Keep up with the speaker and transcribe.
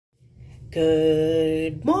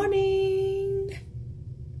Good morning.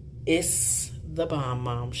 It's the Bomb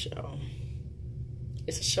Mom Show.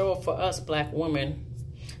 It's a show for us Black women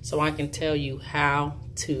so I can tell you how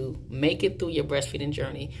to make it through your breastfeeding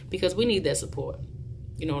journey, because we need that support.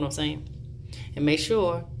 You know what I'm saying? And make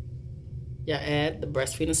sure you add the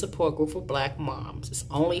breastfeeding support group for Black moms. It's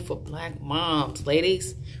only for Black moms.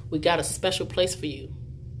 Ladies, we got a special place for you.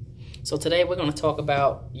 So today we're going to talk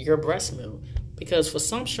about your breast milk, because for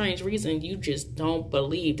some strange reason, you just don't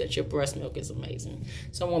believe that your breast milk is amazing.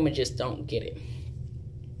 Some women just don't get it.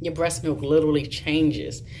 Your breast milk literally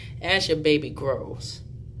changes as your baby grows.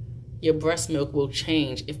 Your breast milk will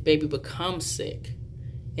change if baby becomes sick,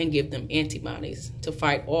 and give them antibodies to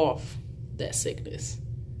fight off that sickness.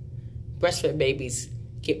 Breastfed babies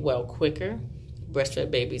get well quicker. Breastfed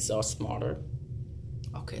babies are smarter.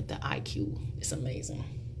 Okay, the IQ is amazing.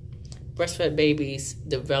 Breastfed babies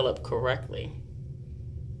develop correctly.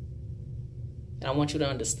 And I want you to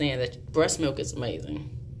understand that breast milk is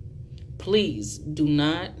amazing. Please do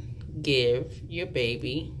not give your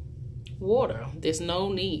baby water. There's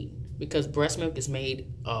no need, because breast milk is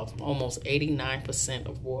made of almost 89%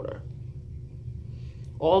 of water.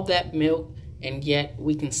 All that milk, and yet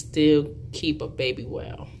we can still keep a baby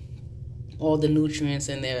well. All the nutrients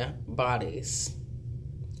in their bodies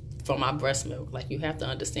from our breast milk. Like, you have to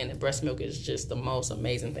understand that breast milk is just the most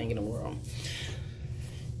amazing thing in the world.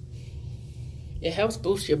 It helps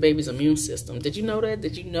boost your baby's immune system. Did you know that?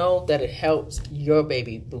 Did you know that it helps your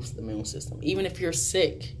baby boost the immune system? Even if you're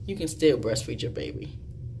sick, you can still breastfeed your baby.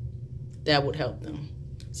 That would help them.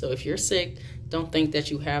 So if you're sick, don't think that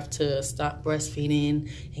you have to stop breastfeeding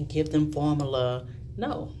and give them formula.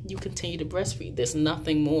 No, you continue to breastfeed. There's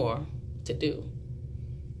nothing more to do.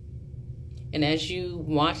 And as you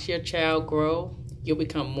watch your child grow, you'll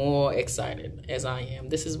become more excited, as I am.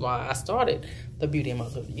 This is why I started the Beauty of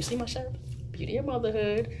Motherhood. You see my shirt? Beauty of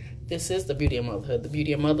Motherhood. This is the Beauty of Motherhood. The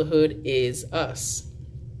Beauty of Motherhood is us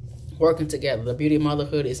working together. The Beauty of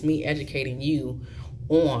Motherhood is me educating you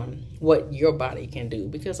on what your body can do,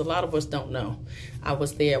 because a lot of us don't know. I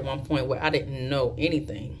was there at one point where I didn't know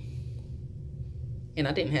anything, and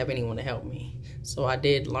I didn't have anyone to help me. So I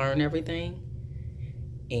did learn everything,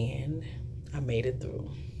 and I made it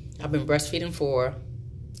through. I've been breastfeeding for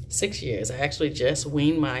 6 years. I actually just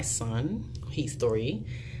weaned my son. He's 3.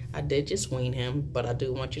 I did just wean him, but I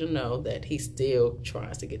do want you to know that he still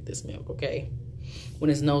tries to get this milk, okay? When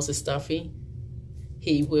his nose is stuffy,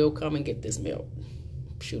 he will come and get this milk.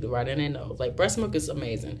 Shoot it right in their nose. Like, breast milk is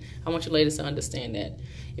amazing. I want you ladies to understand that.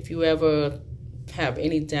 If you ever have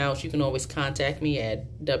any doubts, you can always contact me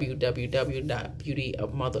at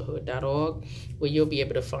www.beautyofmotherhood.org, where you'll be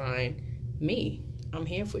able to find me. I'm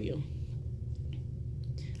here for you.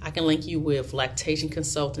 I can link you with lactation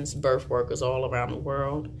consultants, birth workers all around the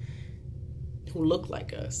world who look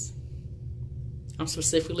like us. I'm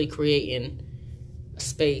specifically creating a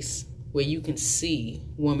space where you can see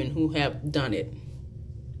women who have done it.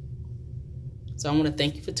 So I want to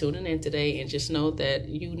thank you for tuning in today, and just know that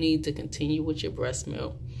you need to continue with your breast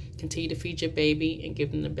milk. Continue to feed your baby and give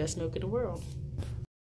them the best milk in the world.